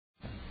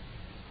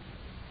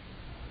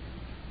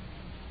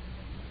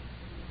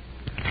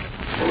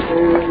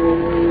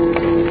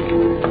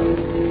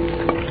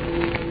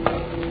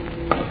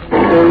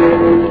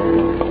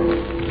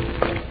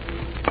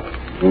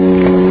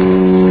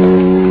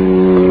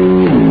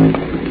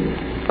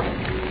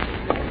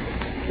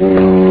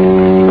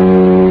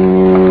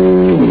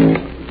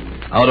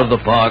the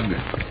fog,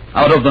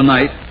 out of the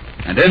night,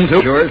 and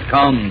into yours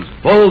comes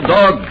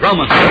Bulldog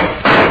Drummond.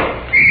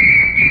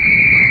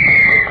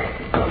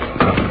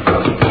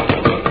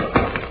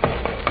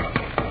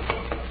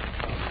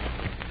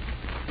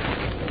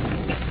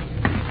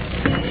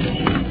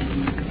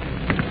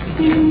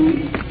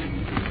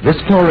 This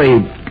story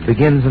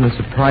begins in a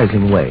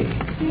surprising way.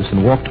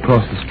 Listen walked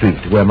across the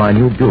street to where my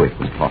new Buick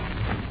was parked.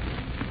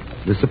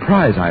 The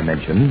surprise I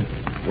mentioned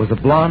was a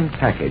blonde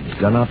package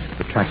done up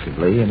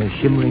attractively in a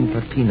shimmering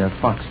patina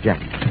fox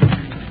jacket.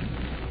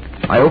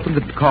 I opened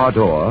the car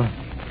door,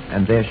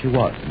 and there she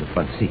was in the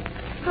front seat.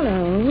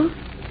 Hello.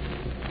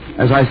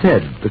 As I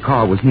said, the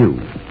car was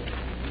new.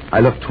 I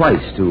looked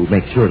twice to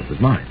make sure it was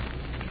mine.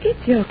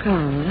 It's your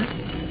car.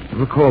 I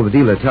recall the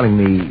dealer telling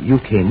me you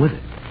came with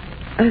it.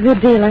 The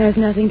dealer has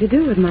nothing to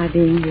do with my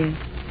being here.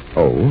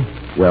 Oh,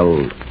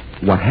 well,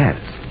 what has?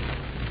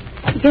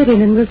 Get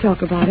in and we'll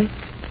talk about it.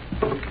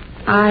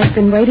 I've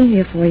been waiting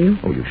here for you.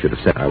 Oh, you should have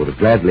said I would have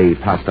gladly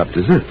passed up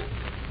dessert.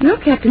 You're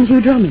Captain Hugh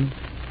Drummond.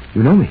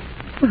 You know me.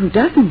 Well, who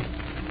doesn't?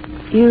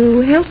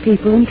 You help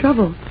people in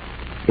trouble.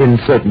 In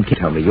certain cases,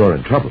 tell me you're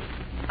in trouble.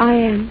 I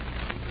am.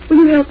 Will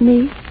you help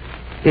me?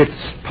 It's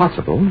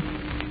possible.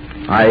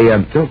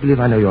 I don't believe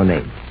I know your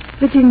name.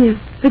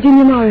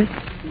 Virginia Morris.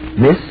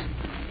 Miss?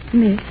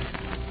 Miss.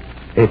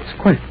 It's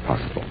quite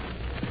possible.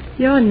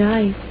 You're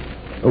nice.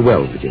 Oh,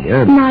 well,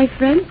 Virginia. My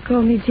friends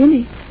call me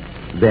Ginny.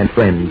 Then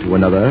friend to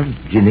another,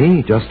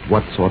 Ginny, just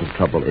what sort of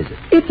trouble is it?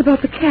 It's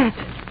about the cat.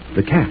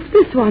 The cat?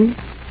 This one.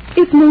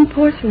 It's Ming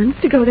porcelain,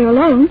 to go there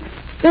alone.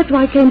 That's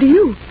why I came to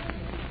you.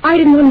 I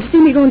didn't want him to see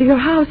me going to your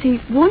house.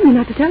 He warned me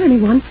not to tell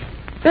anyone.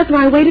 That's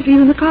why I waited for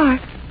you in the car.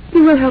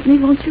 You will help me,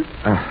 won't you?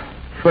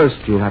 First,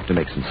 you'll have to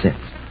make some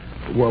sense.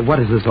 What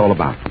is this all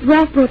about?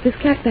 Ralph brought this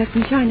cat back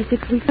from China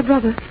 6 weeks ago.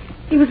 Brother.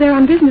 He was there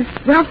on business.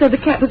 Ralph said the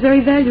cat was very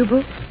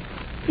valuable.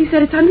 He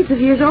said it's hundreds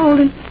of years old,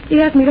 and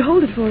he asked me to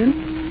hold it for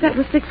him. That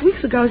was 6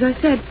 weeks ago, as I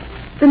said.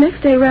 The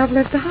next day, Ralph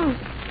left the house.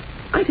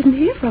 I didn't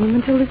hear from him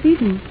until this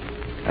evening.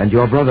 And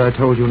your brother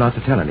told you not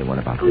to tell anyone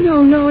about this?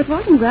 Oh, no, it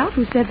wasn't Ralph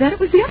who said that. It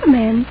was the other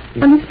man.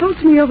 And he spoke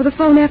to me over the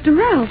phone after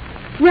Ralph.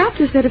 Ralph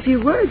just said a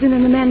few words, and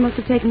then the man must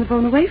have taken the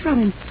phone away from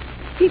him.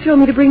 He told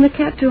me to bring the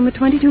cat to him at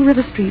 22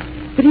 River Street,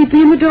 but he'd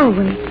be in the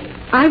doorway.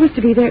 I was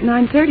to be there at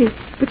 9:30,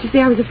 but you see,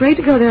 I was afraid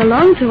to go there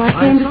alone, so I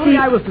came to see... I'm sorry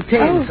I was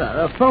detained,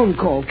 sir. A phone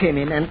call came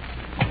in, and...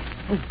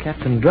 Oh,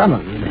 Captain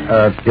Drummond.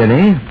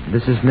 Denny,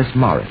 this is Miss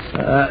Morris.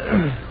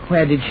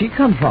 Where did she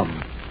come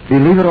from?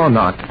 Believe it or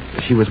not,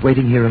 she was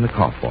waiting here in the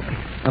car for me.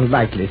 A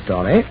likely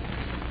story.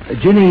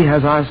 Ginny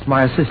has asked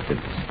my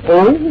assistance.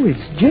 Oh,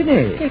 it's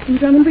Ginny. Captain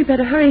Drummond, we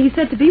better hurry. He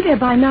said to be there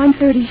by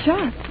 9:30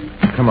 sharp.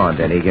 Come on,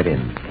 Denny, get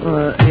in.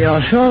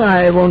 You're sure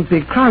I won't be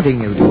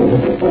crowding you, do you?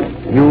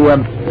 You,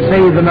 say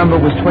the number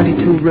was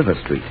 22 River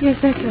Street. Yes,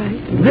 that's right.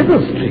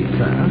 River Street,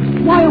 sir?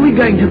 Why are we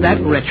going to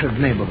that wretched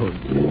neighborhood?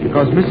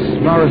 Because Miss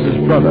Morris's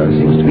brother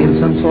seems to be in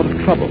some sort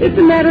of trouble. It's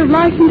a matter of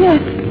life and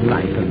death.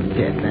 Life and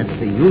death, that's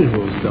the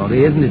usual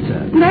story, isn't it,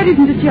 sir? That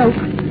isn't a joke.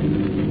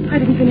 I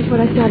didn't finish what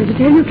I started to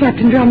tell you,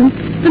 Captain Drummond.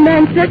 The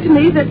man said to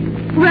me that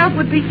Ralph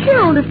would be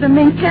killed if the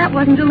Ming cat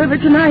wasn't delivered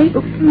tonight.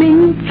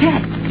 Ming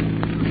cat?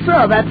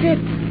 Sir, that's it.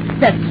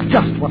 That's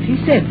just what he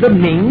said, the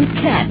Ming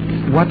cat.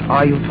 What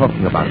are you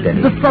talking about,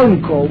 Denny? The phone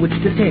call which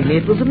detained me,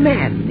 it was a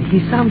man. He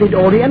sounded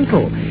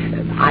oriental.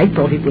 I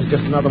thought it was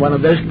just another one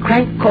of those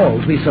crank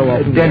calls we so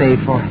often Denny,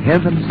 for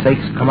heaven's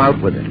sakes, come out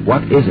with it.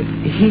 What is it?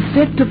 He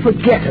said to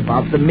forget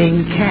about the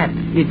Ming cat.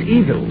 It's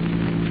evil.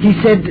 He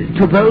said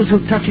to those who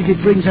touch it,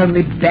 it brings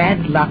only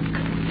bad luck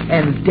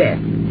and death.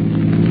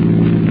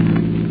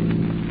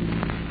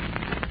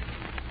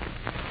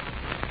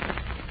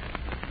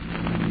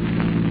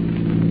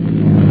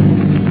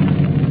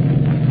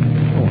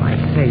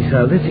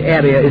 So this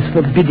area is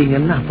forbidding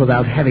enough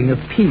without having a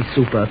pea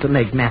super to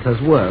make matters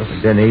worse.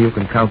 Denny, you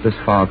can count this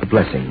fog a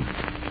blessing.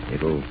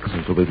 It'll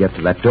until we get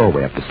to that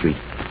doorway up the street.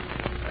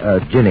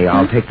 Ginny,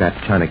 I'll take that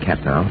China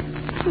cat now.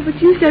 Oh, but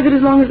you said that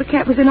as long as the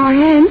cat was in our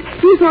hands,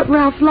 you thought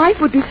Ralph's life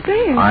would be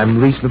spared. I'm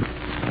reasonable.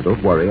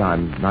 Don't worry,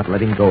 I'm not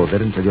letting go of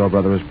it until your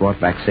brother is brought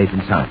back safe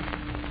and sound.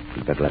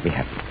 You'd better let me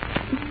have it.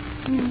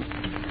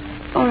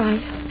 All right.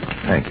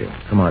 Thank you.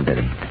 Come on,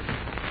 Denny.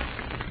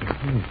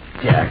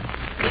 Dear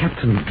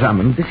Captain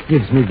Drummond, this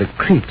gives me the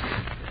creeps.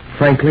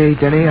 Frankly,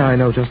 Denny, I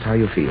know just how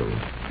you feel.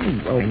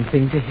 One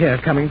thing to hear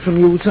coming from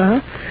you,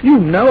 sir. You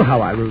know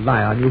how I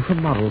rely on you for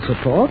moral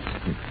support.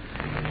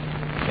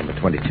 Number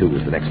 22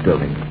 is the next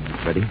building.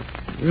 Ready?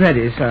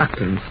 Ready, sir.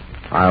 Actons.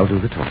 I'll do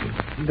the talking.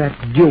 That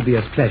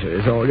dubious pleasure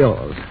is all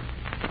yours.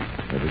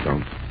 There we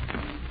go.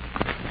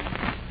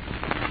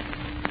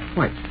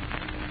 Why,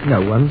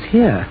 no one's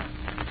here.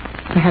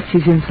 Perhaps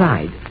he's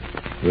inside.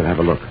 We'll have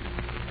a look.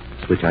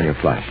 Switch on your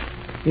flash.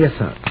 Yes,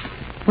 sir.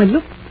 Well,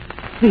 look.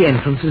 The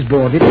entrance is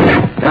boarded.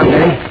 Come,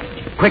 Denny.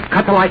 Quick,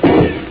 cut the light.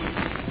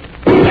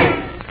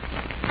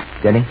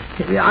 Denny?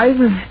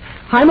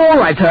 I'm all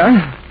right,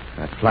 sir.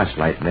 That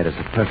flashlight made us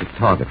a perfect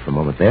target for a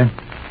moment there.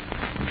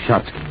 We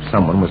shot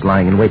someone was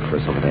lying in wait for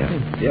us over there.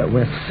 Oh, dear,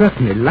 we're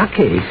certainly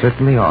lucky. We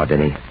certainly are,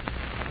 Denny.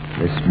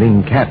 This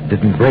Ming cat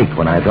didn't break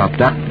when I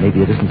dropped up.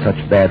 Maybe it isn't such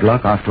bad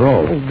luck after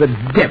all. Oh, the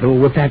devil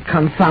with that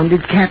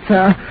confounded cat,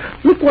 sir.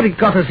 Look what it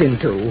got us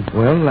into.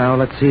 Well, now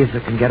let's see if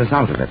it can get us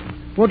out of it.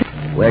 What?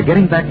 We're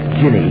getting back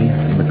to Ginny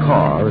in the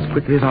car as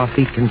quickly as our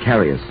feet can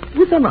carry us.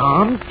 With an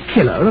armed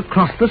killer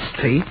across the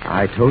street?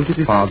 I told you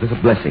before, there's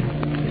a blessing.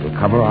 It will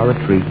cover our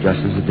retreat just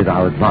as it did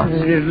our advance.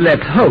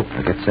 Let's hope.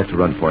 I'll get set to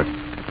run for it.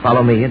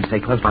 Follow me and stay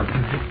close by.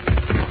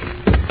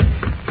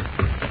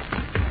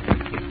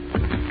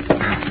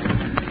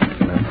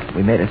 Well,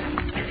 we made it.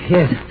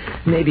 Yes,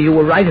 maybe you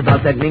were right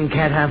about that Ming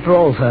cat after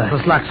all, sir.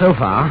 Just luck so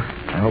far.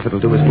 I hope it'll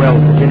do as well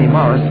for Ginny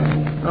Morris.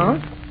 Oh?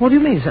 What do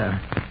you mean, sir?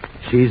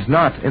 She's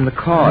not in the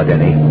car,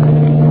 Denny.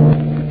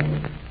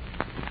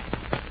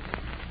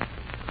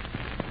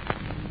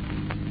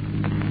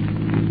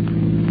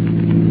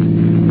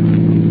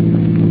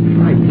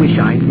 I wish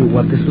I knew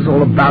what this was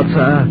all about,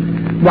 sir.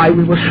 Why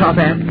we were shot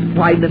at,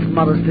 why Miss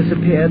Morris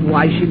disappeared,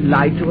 why she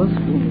lied to us.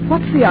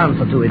 What's the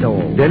answer to it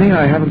all? Denny,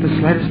 I haven't the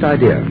slightest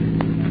idea.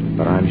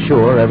 But I'm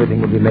sure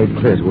everything will be made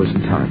clear to us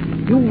in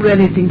time. You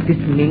really think this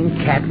Ming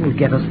cat will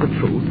get us the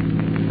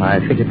truth? I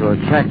think it will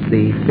attract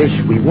the fish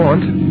we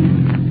want.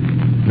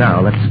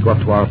 Now, let's go up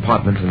to our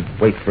apartment and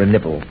wait for a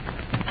nibble.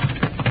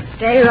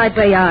 Stay right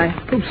where you are.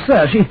 Oh,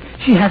 sir,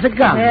 she has a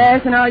gun.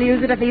 Yes, and I'll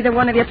use it if either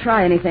one of you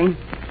try anything.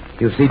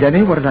 You see,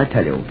 Denny, what did I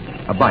tell you?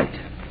 A bite.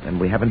 And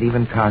we haven't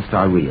even cast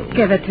our reel.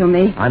 Give it to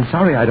me. I'm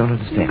sorry, I don't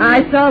understand.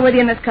 I saw her with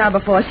you in this car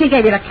before. She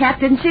gave you the cat,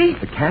 didn't she?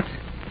 The cat?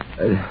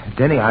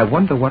 Denny, I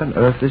wonder what on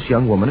earth this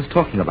young woman is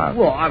talking about.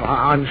 Well,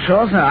 I'm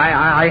sure, sir.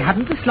 I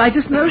haven't the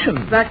slightest notion.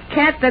 The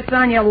cat that's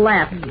on your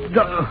lap.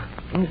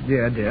 Oh,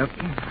 dear.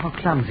 How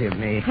clumsy of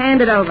me.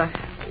 Hand it over.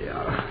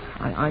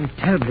 I'm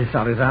terribly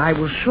sorry, sir. I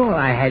was sure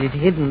I had it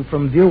hidden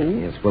from view.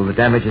 Yes, well, the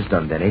damage is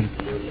done, Denny.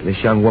 This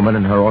young woman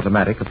and her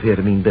automatic appear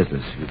to mean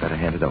business. You'd better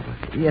hand it over.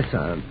 Yes,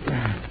 sir.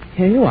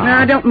 Here you are.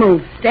 Now, don't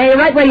move. Stay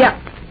right where you are.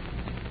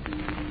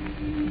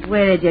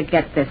 Where did you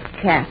get this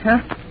cat, huh?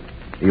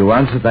 You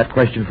answered that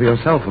question for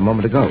yourself a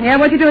moment ago. Yeah,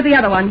 what'd you do with the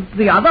other one?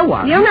 The other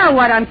one? You know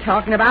what I'm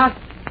talking about.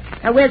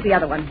 Now, where's the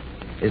other one?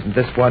 Isn't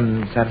this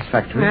one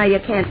satisfactory? Now, you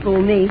can't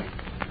fool me.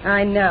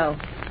 I know.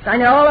 I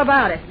know all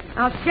about it.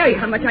 I'll show you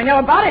how much I know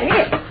about it.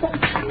 Here.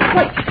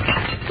 Wait.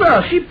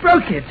 Sir, she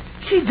broke it.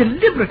 She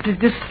deliberately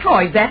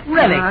destroyed that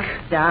relic. Oh,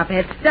 stop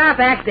it. Stop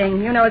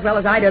acting. You know as well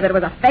as I do that it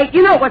was a fake.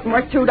 You know it wasn't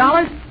worth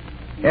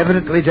 $2.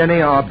 Evidently,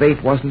 Denny, our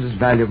bait wasn't as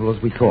valuable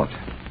as we thought.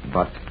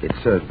 But it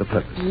served the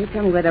purpose. You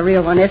tell me where the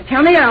real one is.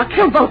 Tell me or I'll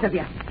kill both of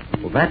you.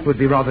 Well, that would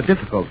be rather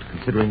difficult,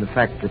 considering the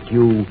fact that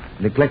you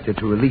neglected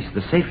to release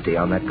the safety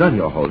on that gun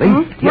you're holding.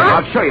 Hmm? Here,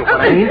 What? I'll show you what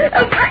I mean.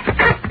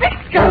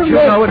 Don't you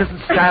know it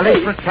isn't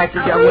stylish for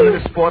attractive young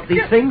women to sport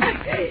these things?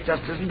 It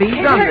just isn't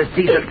being done this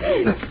season.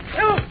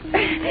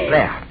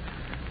 There.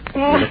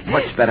 You look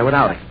much better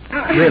without it.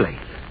 Really.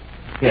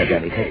 Here,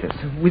 Danny, take this.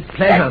 With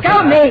pleasure, Let go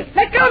of me.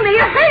 Let go of me.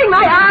 You're hurting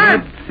my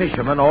arm. The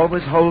fisherman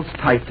always holds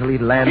tight till he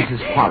lands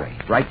his quarry.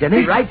 Right,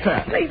 Denny? Right,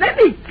 sir. Please, let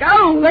me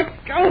go.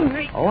 Let go of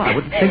me. Oh, I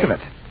wouldn't think of it.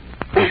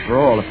 After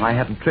all, if I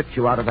hadn't tricked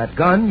you out of that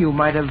gun, you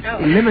might have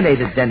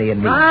eliminated Denny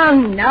and me. Oh,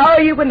 no,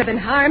 you wouldn't have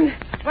been harmed.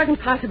 It wasn't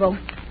possible.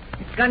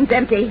 This gun's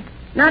empty.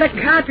 Not a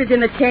cartridge in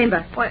the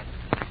chamber. Why,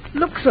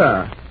 look,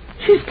 sir.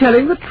 She's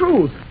telling the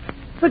truth.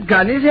 The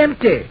gun is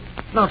empty.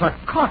 Not a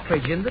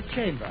cartridge in the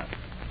chamber.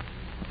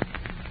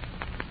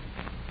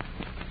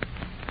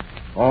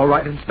 All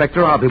right,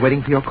 Inspector, I'll be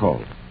waiting for your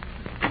call.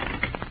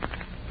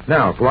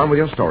 Now, go on with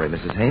your story,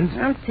 Mrs. Haynes.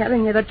 I'm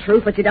telling you the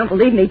truth, but you don't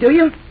believe me, do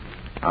you?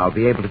 I'll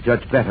be able to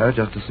judge better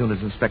just as soon as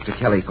Inspector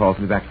Kelly calls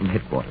me back from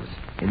headquarters.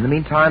 In the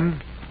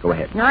meantime, go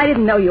ahead. I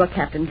didn't know you were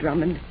Captain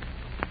Drummond.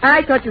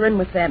 I thought you were in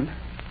with them.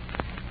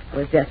 I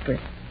was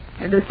desperate.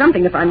 I'd do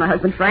something to find my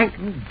husband, Frank.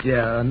 Oh,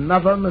 dear,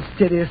 another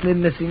mysteriously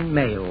missing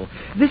male.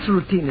 This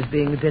routine is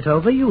being a bit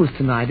overused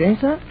tonight, eh,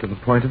 sir? To the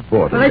point of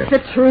boredom. Well, it's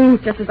the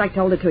truth, just as I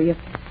told it to you.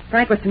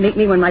 Frank was to meet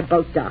me when my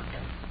boat docked.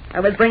 I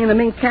was bringing the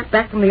Ming cat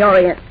back from the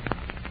Orient.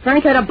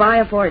 Frank had a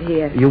buyer for it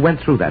here. You went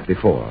through that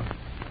before.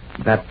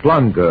 That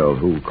blonde girl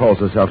who calls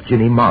herself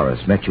Ginny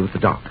Morris met you at the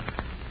dock.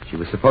 She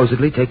was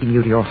supposedly taking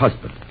you to your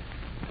husband.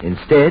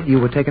 Instead, you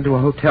were taken to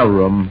a hotel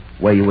room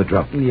where you were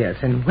drugged. Yes,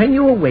 and when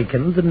you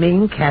awakened, the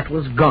Ming cat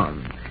was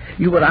gone.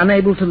 You were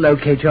unable to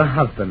locate your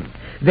husband.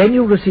 Then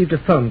you received a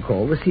phone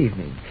call this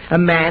evening. A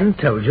man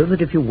told you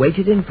that if you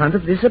waited in front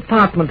of this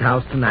apartment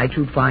house tonight,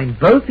 you'd find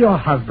both your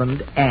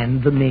husband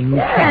and the Ming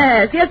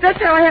cat. Yes,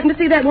 that's how I happened to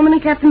see that woman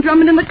and Captain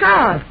Drummond in the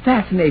car. A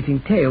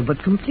fascinating tale,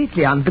 but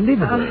completely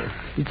unbelievable.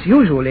 It's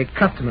usually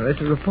customary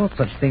to report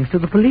such things to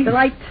the police. But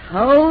I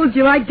told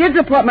you I did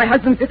report my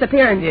husband's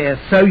disappearance. Yes,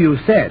 so you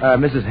said.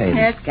 Mrs. Haynes.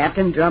 Yes,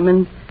 Captain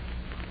Drummond.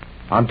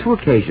 On 2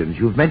 occasions,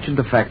 you've mentioned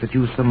the fact that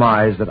you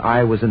surmised that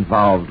I was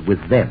involved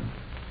with them.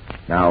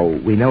 Now,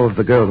 we know of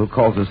the girl who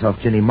calls herself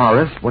Ginny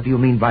Morris. What do you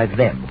mean by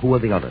them? Who are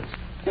the others?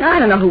 I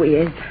don't know who he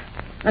is.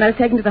 When I was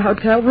taken to the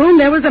hotel room,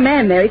 there was a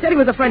man there. He said he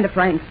was a friend of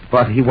Frank's.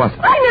 But he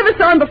wasn't. I never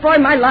saw him before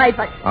in my life.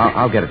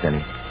 I'll get it,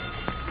 Denny.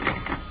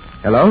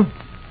 Hello?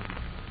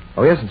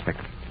 Oh, yes,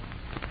 Inspector.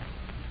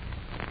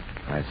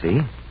 I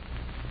see.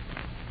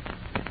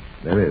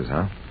 There is,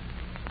 huh?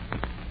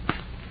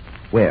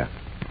 Where?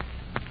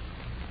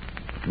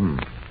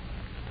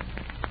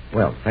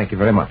 Well, thank you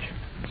very much,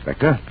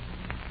 Inspector.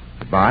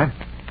 Goodbye.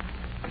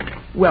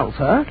 Well,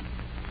 sir?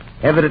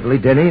 Evidently,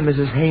 Denny,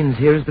 Mrs. Haynes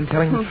here has been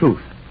telling the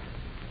truth.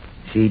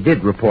 She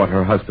did report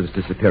her husband's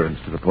disappearance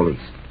to the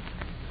police.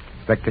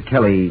 Inspector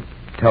Kelly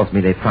tells me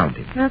they found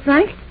him.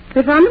 Frank?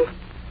 They found him?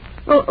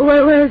 Oh,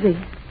 where is he?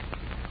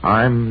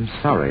 I'm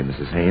sorry,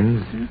 Mrs.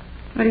 Haynes.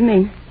 What do you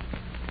mean?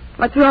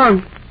 What's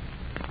wrong?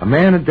 A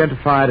man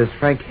identified as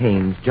Frank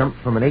Haynes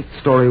jumped from an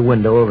 8-story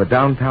window of a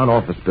downtown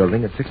office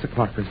building at 6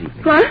 o'clock this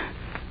evening. What?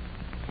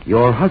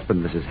 Your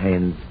husband, Mrs.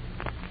 Haynes,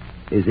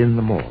 is in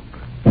the morgue.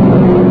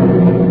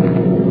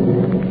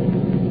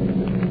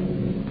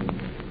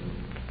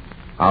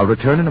 I'll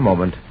return in a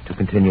moment to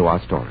continue our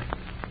story.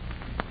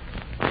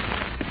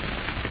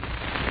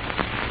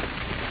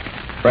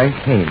 Frank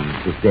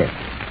Haynes was dead.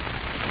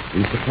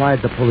 We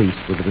supplied the police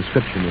with a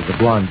description of the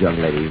blonde young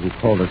lady who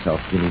called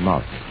herself Ginny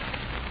Morris.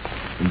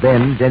 And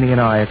then Denny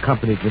and I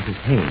accompanied Mrs.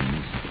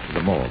 Haynes to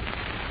the morgue.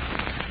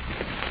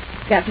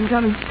 Captain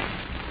Drummond,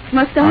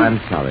 must I? I'm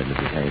sorry,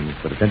 Mrs. Haynes,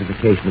 but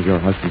identification of your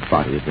husband's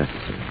body is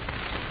necessary.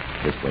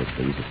 This way,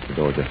 please. It's the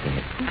door just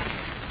ahead.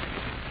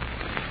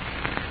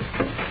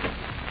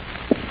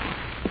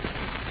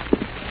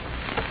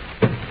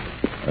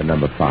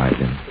 Number 5,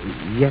 then.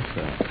 Yes,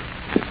 sir.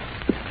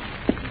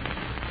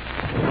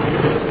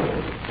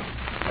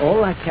 All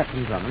right,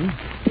 Captain Drummond.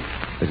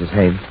 Mrs.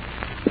 Haynes?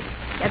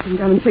 Captain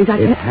Drummond, please,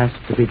 It has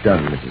to be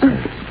done, Mrs.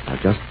 Haynes. Now,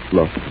 just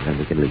look, and then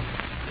we can leave.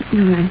 All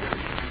right.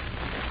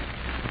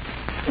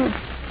 Oh.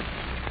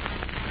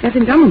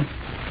 Captain Drummond.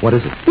 What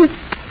is it?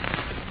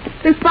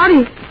 This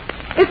body.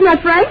 It's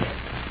not Frank.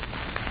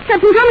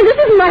 Captain Drummond, this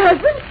isn't my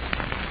husband.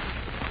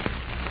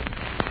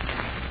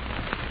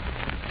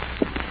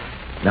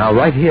 Now,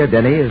 right here,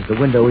 Denny, is the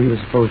window he was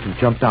supposed to have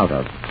jumped out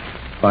of.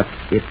 But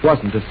it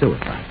wasn't a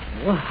suicide.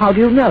 Well, how do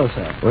you know,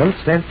 sir? Well, it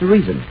stands to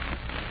reason.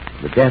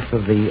 The death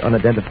of the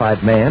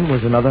unidentified man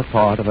was another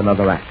part of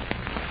another act.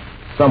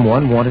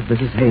 Someone wanted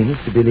Mrs. Haynes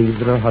to believe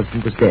that her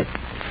husband was dead.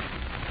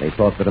 They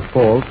thought that a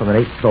fall from an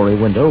 8-story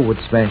window would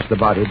smash the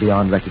body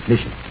beyond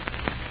recognition.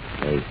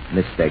 They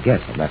missed their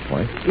guess on that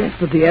point. Yes,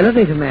 but the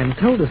elevator man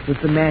told us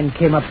that the man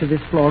came up to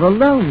this floor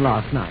alone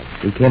last night.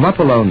 He came up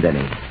alone,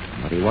 Denny,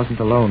 but he wasn't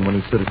alone when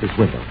he stood at this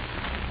window.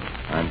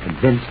 I'm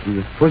convinced he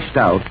was pushed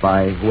out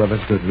by whoever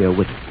stood here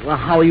with him. Well,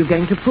 how are you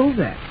going to prove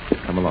that?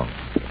 Come along.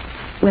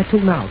 Where to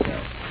now,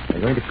 sir?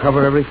 They're going to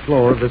cover every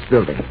floor of this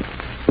building.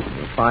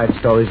 There are 5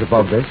 stories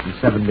above this and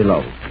 7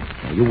 below.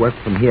 Now, you work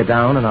from here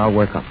down, and I'll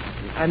work up.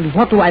 And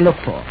what do I look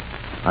for?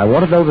 I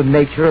want to know the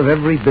nature of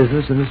every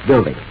business in this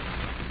building.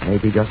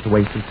 Maybe just a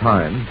waste of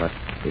time, but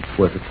it's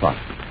worth a try.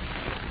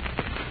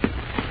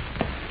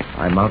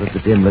 I mounted the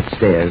dim-lit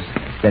stairs.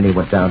 Then he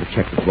went down to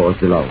check the floors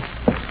below.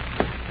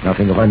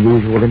 Nothing of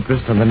unusual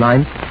interest on the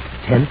 9th,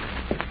 10th,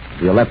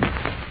 the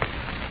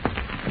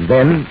 11th. And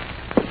then,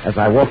 as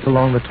I walked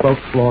along the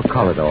 12th floor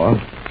corridor,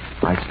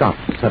 I stopped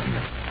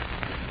suddenly.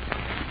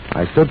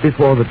 I stood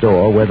before the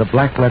door where the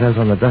black letters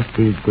on the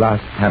dusty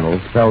glass panel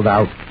spelled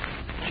out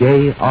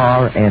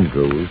J.R.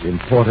 Andrews,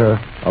 importer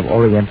of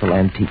Oriental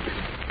antiques.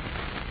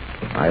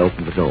 I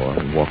opened the door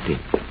and walked in.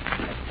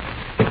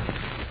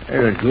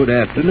 Good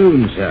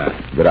afternoon, sir.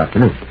 Good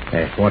afternoon.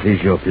 What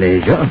is your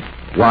pleasure?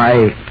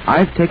 Why,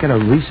 I've taken a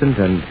recent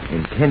and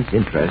intense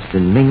interest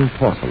in Ming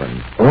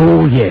porcelain.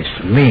 Oh, yes,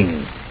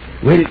 Ming.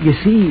 Well, you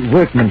see,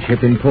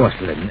 workmanship in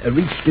porcelain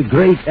reached a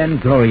great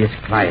and glorious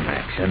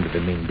climax under the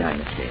Ming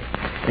dynasty.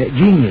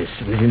 Genius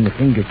was in the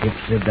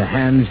fingertips of the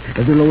hands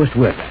of the lowest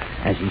worker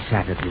as he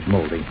sat at his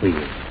molding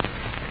wheel.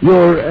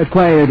 Your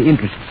acquired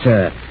interest,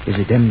 sir, is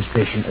a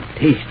demonstration of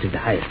taste of the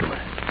highest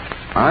order.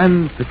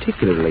 I'm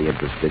particularly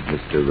interested,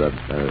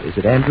 Mr. Is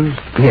it Andrews?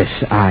 Yes,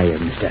 I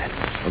am, Mr.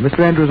 Andrews. Well, Mr.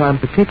 Andrews, I'm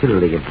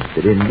particularly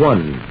interested in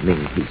one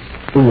Ming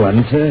piece.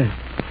 One, sir?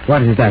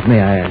 What is that,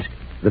 may I ask?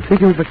 The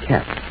figure of a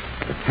cat.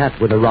 A cat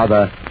with a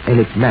rather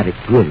enigmatic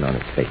grin on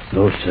its face.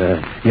 Oh,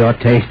 sir, your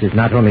taste is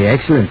not only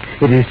excellent,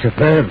 it is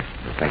superb.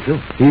 Thank you.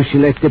 You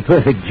select the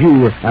perfect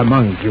jewel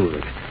among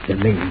jewels, the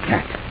Ming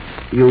cat.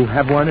 You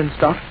have one in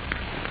stock?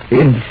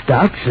 In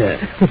stock, sir?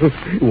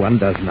 One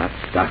does not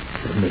stock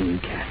the Ming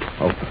cat.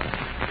 Oh,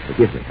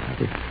 forgive me.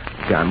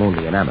 I'm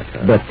only an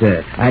amateur. But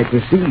I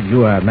perceive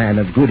you are a man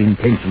of good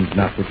intentions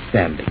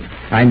notwithstanding.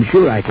 I'm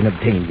sure I can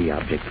obtain the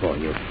object for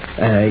you.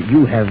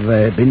 You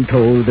have been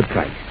told the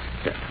price,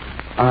 sir.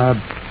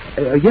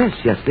 Yes,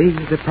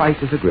 the price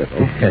is agreeable.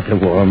 The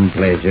warm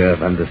pleasure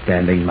of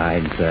understanding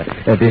mine, sir.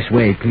 This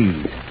way,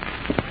 please.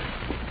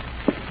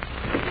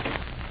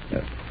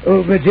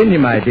 Oh, Virginia,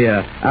 my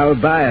dear, our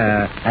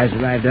buyer has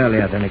arrived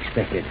earlier than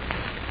expected.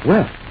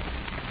 Well,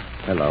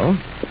 hello.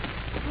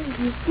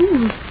 Oh, you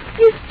fool.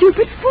 You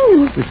stupid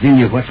fool.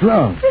 Virginia, what's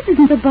wrong? This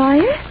isn't the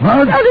buyer.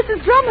 What? Oh, this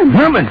is Drummond.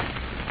 Drummond!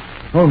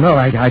 Oh, no,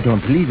 I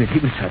don't believe it. He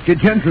was such a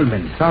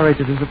gentleman. Sorry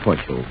to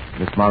disappoint you.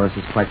 Miss Morris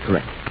is quite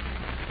correct.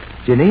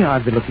 Ginny,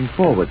 I've been looking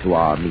forward to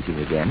our meeting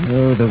again.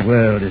 Oh, the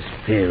world is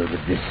filled with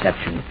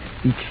deception.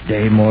 Each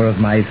day more of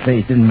my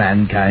faith in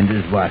mankind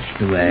is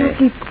washed away. Oh,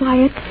 keep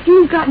quiet.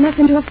 You've gotten us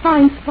into a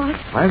fine spot.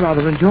 I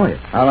rather enjoy it.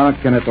 How long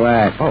can it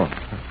last? Oh,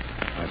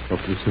 I spoke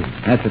too soon.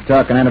 That's the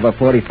talking end of a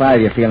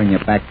 45 you feel in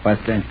your back,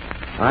 Buster.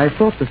 I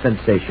thought the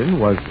sensation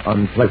was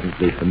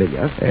unpleasantly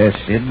familiar. Yes,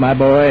 Sid, my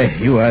boy,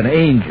 you are an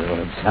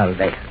angel of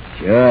salvation.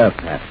 Sure,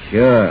 Pap,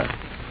 sure.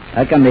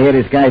 I come to hear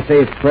this guy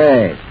say his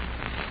prayers.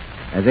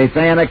 As they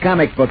say in the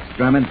comic books,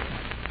 Drummond,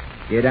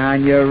 get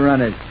on your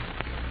runners.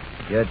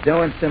 You're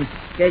doing some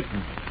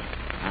skating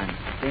on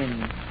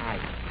thin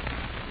ice.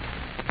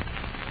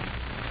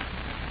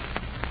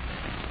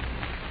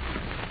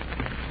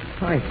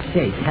 I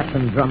say,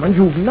 Captain Drummond,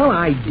 you've no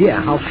idea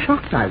how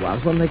shocked I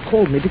was when they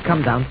called me to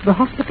come down to the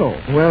hospital.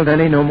 Well,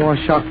 Denny, no more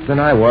shocked than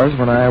I was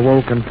when I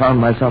awoke and found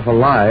myself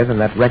alive in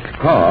that wrecked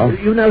car.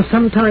 You know,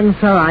 sometimes,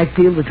 sir, I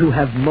feel that you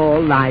have more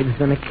lives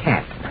than a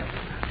cat.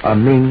 A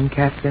Ming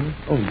cat, Denny?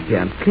 Oh,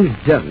 dear, please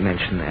don't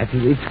mention that.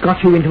 It's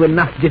got you into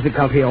enough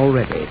difficulty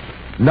already.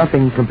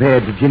 Nothing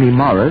compared to Ginny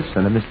Morris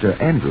and a Mr.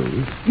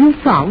 Andrews. You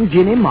found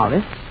Ginny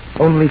Morris?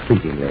 Only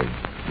fleetingly.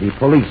 The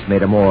police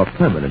made a more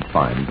permanent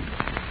find.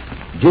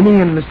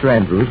 Ginny and Mr.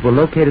 Andrews were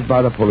located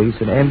by the police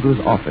in Andrews'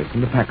 office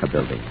in the Packer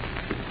building.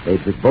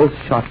 They'd been both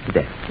shot to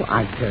death. Well,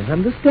 I don't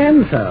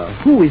understand, sir.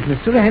 Who is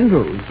Mr.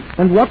 Andrews?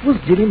 And what was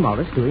Ginny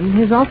Morris doing in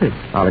his office?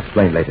 I'll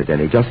explain later,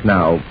 Denny. Just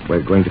now,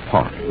 we're going to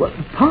part. Well,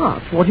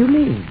 part? What do you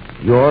mean?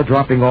 You're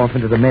dropping off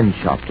into the men's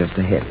shop just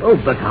ahead. Oh,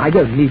 but I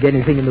don't need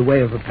anything in the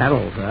way of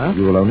apparel, sir.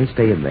 You will only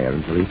stay in there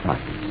until he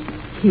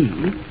passes. He?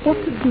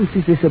 What the deuce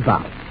is this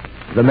about?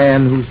 The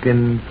man who's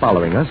been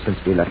following us since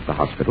we left the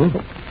hospital.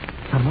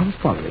 Someone's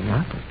following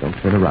us. Don't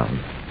turn around.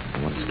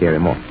 I want to scare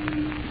him off.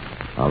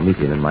 I'll meet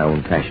him in my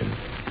own fashion.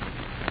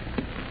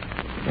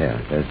 Yeah,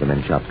 there's the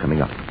men's shop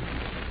coming up.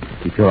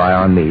 Keep your eye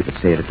on me, but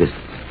stay at a distance.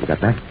 You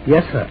got that?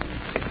 Yes, sir.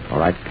 All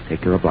right,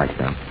 take your oblige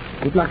now.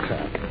 Good luck,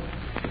 sir.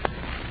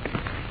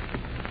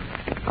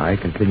 I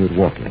continued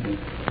walking.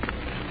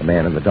 The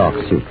man in the dark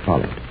suit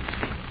followed.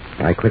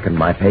 I quickened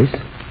my pace.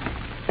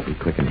 He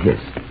quickened his.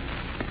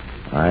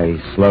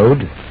 I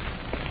slowed.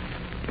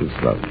 He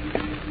slowed.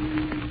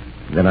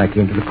 Then I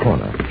came to the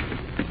corner.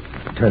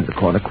 I turned the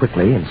corner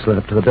quickly and slid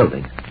up to the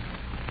building.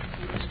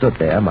 I stood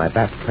there, my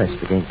back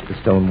pressed against the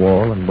stone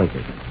wall, and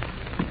waited.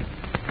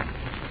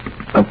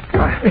 Oh,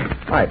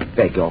 I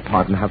beg your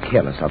pardon. How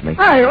careless of me.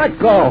 Hey, let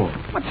go.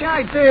 What's the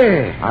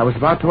idea? I was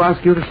about to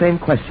ask you the same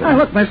question. Hey,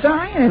 look, mister,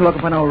 I ain't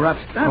looking for no rough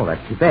stuff. Oh,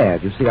 that's too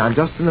bad. You see, I'm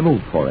just in the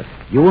mood for it.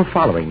 You were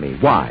following me.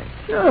 Why?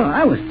 Sure,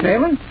 I was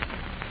tailing.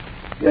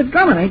 You're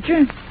Drummond, ain't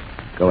you?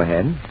 Go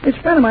ahead. This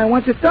friend of mine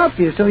wants to talk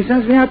to you, so he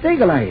sends me out to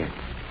Eagle Eye you.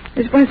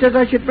 His friend says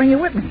I should bring you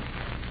with me.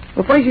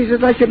 Well, first he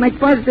says I should make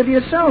positive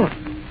you're sober.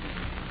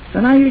 So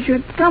now you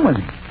should come with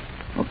me.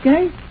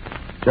 Okay?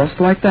 Just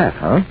like that,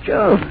 huh?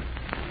 Sure.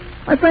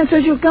 My friend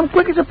says you'll come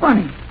quick as a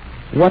bunny.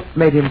 What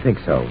made him think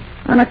so?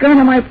 On account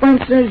of my friend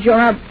says you're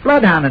out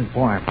bloodhounding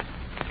for him.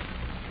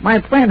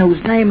 My friend,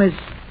 whose name is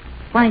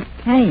Frank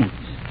Haynes.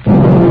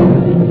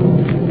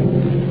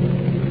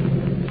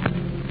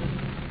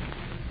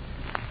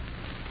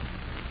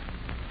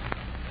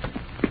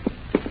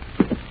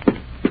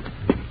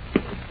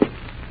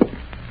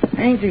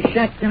 Haynes is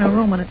shacked in a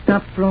room on the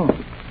top floor.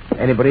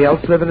 Anybody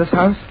else live in this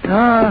house?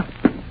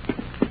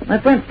 My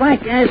friend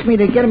Frank asked me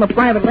to get him a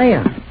private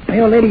layout. My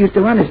old lady used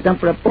to run this dump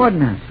for a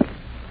boarding house.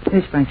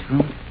 Here's Frank's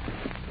room.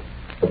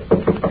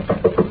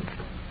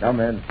 Come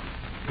in.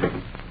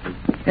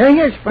 Here he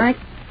is, Frank.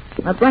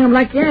 I brought him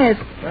like you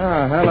asked.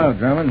 Oh, hello,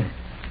 Drummond.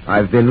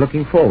 I've been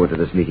looking forward to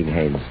this meeting,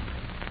 Haynes.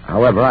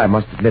 However, I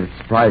must admit it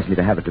surprised me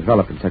to have it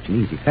develop in such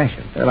an easy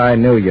fashion. Well, I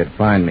knew you'd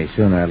find me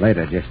sooner or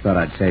later. Just thought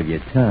I'd save you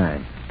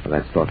time. Well,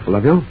 that's thoughtful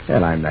of you.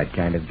 Well, I'm that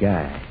kind of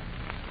guy.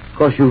 Of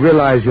course, you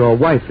realize your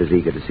wife is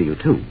eager to see you,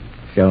 too.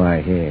 So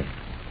I hear.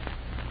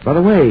 By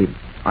the way,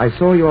 I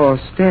saw your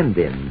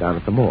stand-in down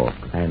at the morgue.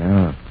 I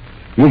know.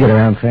 You get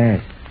around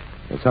fast.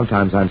 Well,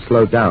 sometimes I'm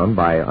slowed down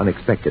by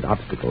unexpected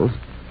obstacles.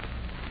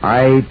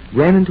 I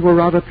ran into a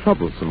rather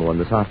troublesome one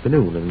this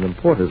afternoon in an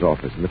importer's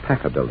office in the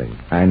Packer building.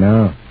 I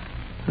know.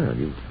 Well,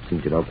 you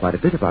seem to know quite a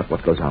bit about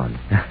what goes on.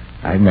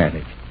 I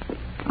managed.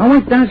 I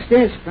went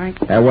downstairs, Frank.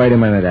 Wait a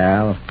minute,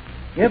 Al.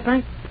 Yeah,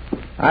 Frank?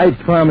 I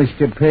promised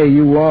to pay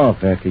you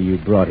off after you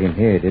brought him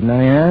here, didn't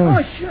I, Al?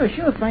 Oh,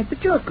 sure, Frank,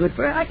 but you're good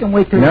for it. I can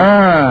wait till...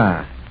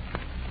 Nah.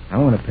 I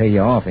want to pay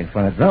you off in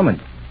front of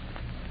Drummond.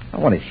 I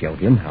want to show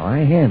him how I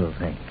handle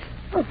things.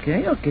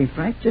 Okay,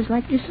 Frank, just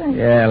like you say.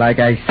 Yeah, like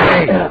I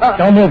say.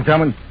 Don't move,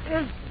 Drummond.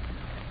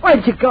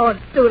 Why'd you go and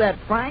do that,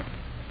 Frank?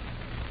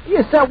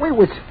 You said we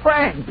was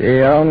friends.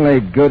 The only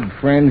good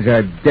friends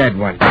are dead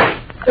ones.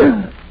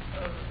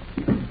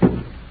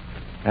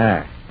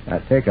 Now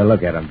take a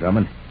look at him,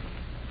 Drummond.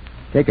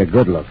 Take a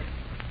good look.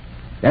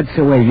 That's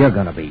the way you're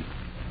going to be.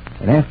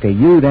 And after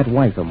you, that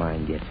wife of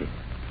mine gets it.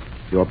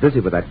 You're busy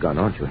with that gun,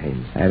 aren't you,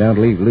 Haynes? I don't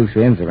leave loose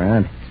ends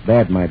around. It's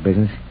bad, my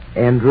business.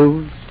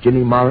 Andrews,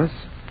 Ginny Morris,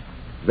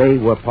 they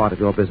were part of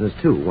your business,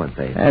 too, weren't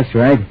they? That's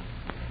right.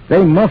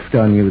 They muffed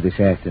on you this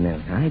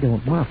afternoon. I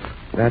don't muff.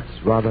 That's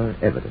rather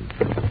evident.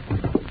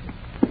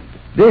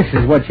 This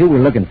is what you were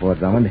looking for,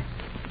 Drummond.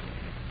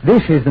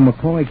 This is the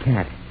McCoy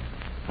cat.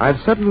 I've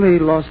suddenly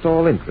lost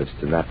all interest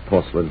in that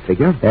porcelain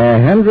figure.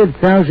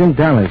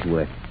 $100,000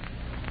 worth.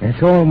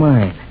 That's all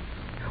mine.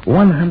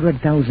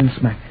 100,000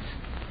 smackers.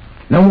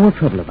 No more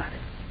trouble about it.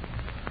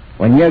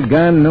 When you're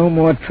gone, no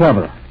more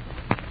trouble.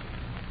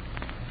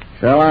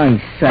 So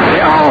long, Sally.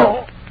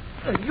 Oh!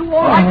 You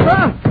all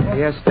right, sir?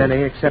 Yes,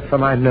 Denny, except for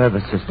my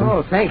nervous system.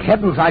 Oh, thank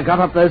heavens I got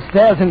up those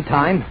stairs in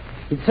time.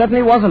 It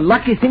certainly was a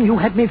lucky thing you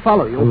had me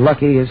follow you.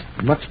 Lucky is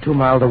much too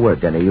mild a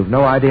word, Denny. You've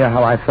no idea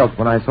how I felt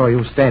when I saw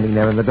you standing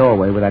there in the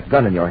doorway with that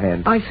gun in your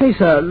hand. I say,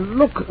 sir,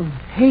 look,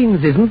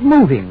 Haynes isn't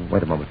moving.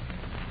 Wait a moment.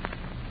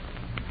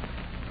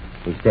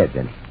 He's dead,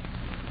 Denny.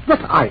 But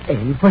I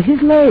aimed for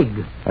his leg.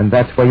 And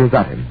that's where you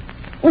got him.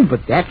 Oh,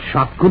 but that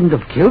shot couldn't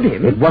have killed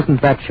him. It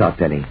wasn't that shot,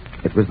 Denny.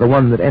 It was the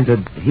one that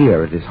entered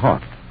here at his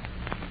heart.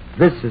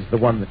 This is the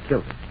one that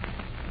killed him.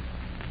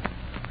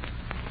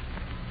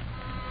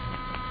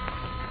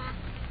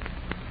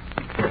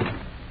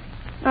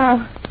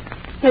 Oh,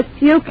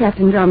 it's you,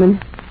 Captain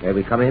Drummond. May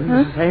we come in,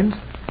 Huh? Mrs. Haynes?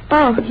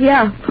 Oh,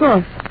 yeah, of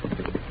course.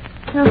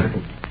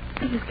 Oh,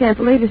 I just can't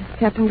believe it,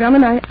 Captain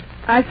Drummond.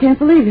 I can't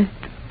believe it.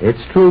 It's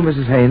true,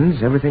 Mrs.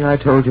 Haynes. Everything I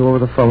told you over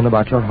the phone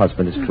about your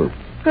husband is true.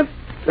 But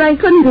Frank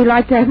couldn't be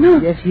like that, no.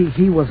 Yes,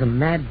 he was a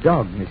mad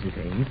dog, Mrs.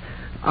 Haynes.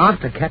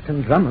 After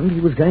Captain Drummond, he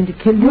was going to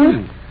kill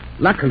you.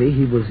 Luckily,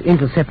 he was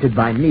intercepted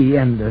by me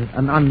and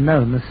an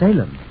unknown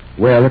assailant.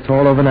 Well, it's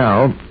all over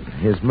now.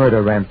 His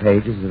murder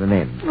rampage is at an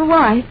end. Well,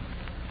 why?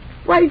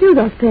 Why do you do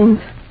those things?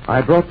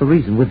 I brought the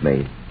reason with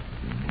me.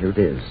 Here it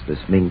is, this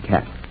Ming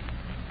cat.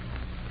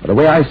 But the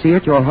way I see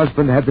it, your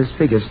husband had this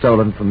figure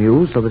stolen from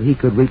you so that he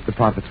could reap the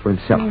profits for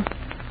himself.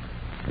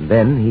 And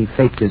then he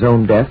faked his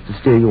own death to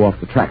steer you off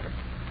the track.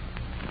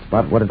 That's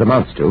about what it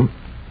amounts to.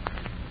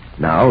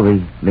 Now,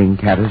 the Ming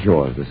cat is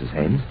yours, Mrs.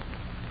 Haynes.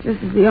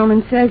 Just as the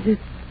omen says,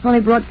 it's only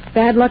brought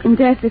bad luck and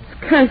death. It's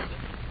cursed.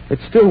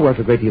 It's still worth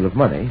a great deal of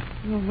money.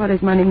 Well, what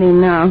does money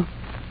mean now?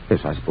 Yes,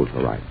 I suppose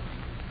you're right.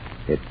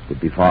 It would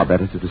be far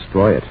better to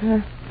destroy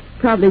it.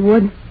 Probably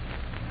would.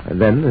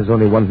 And then there's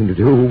only one thing to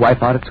do,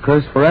 wipe out its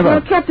curse forever.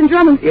 Well, Captain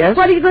Drummond, Yes?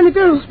 what are you going to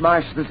do?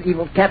 Smash this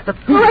evil cat to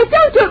Oh, I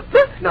don't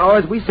do... No,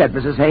 as we said,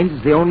 Mrs. Haynes,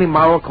 it's the only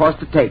moral course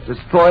to take.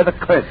 Destroy the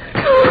curse.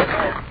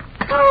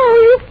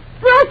 Oh, you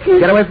broke it.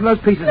 Get away from those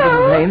pieces, No.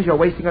 Mrs. Haynes. You're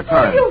wasting your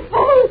time. You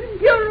fool!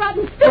 You're a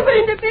rotten, stupid,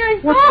 interfering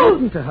What fool!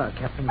 happened to her,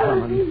 Captain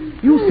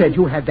Drummond? You said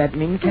you had that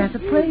Ming cat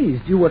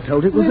appraised. You were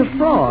told it was a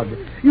fraud.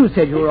 You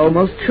said you were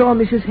almost sure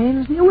Mrs.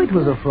 Haynes knew it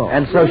was a fraud.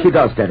 And so she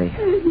does, Denny.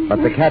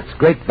 But the cat's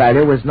great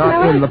value is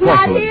not in the it's not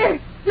porcelain. here.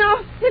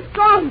 No, it's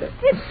gone.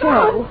 It's So,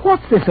 gone.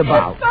 what's this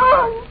about? It's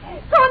gone.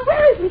 Gone.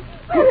 Where is it?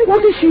 Where is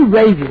What is she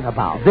raving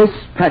about? This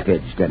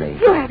package, Denny.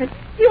 You have it.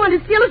 You want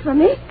to steal it from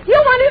me? You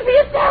want it for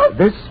yourself?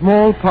 This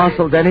small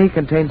parcel, Denny,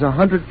 contains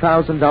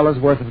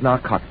 $100,000 worth of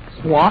narcotics.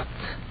 What?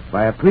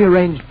 By a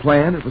prearranged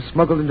plan, it was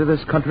smuggled into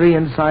this country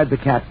inside the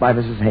cat by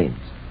Mrs. Haynes.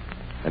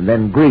 And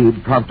then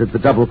greed prompted the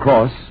double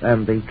cross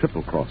and the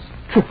triple cross.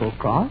 Triple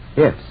cross?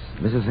 Yes,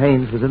 Mrs.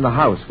 Haynes was in the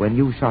house when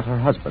you shot her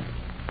husband.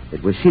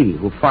 It was she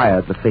who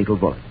fired the fatal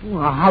bullet.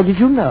 Well, how did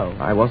you know?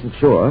 I wasn't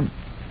sure.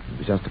 It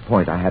was just a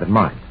point I had in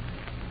mind.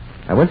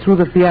 I went through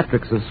the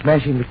theatrics of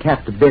smashing the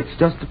cat to bits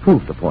just to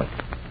prove the point.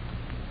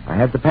 I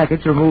had the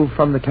package removed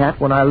from the cat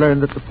when I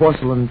learned that the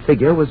porcelain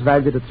figure was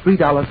valued at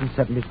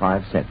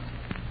 $3.75.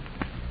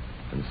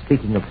 And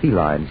speaking of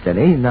felines,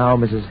 Denny, now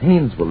Mrs.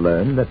 Haynes will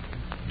learn that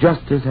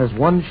justice has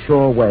one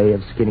sure way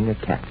of skinning a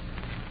cat.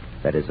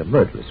 That is, a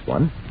murderous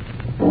one.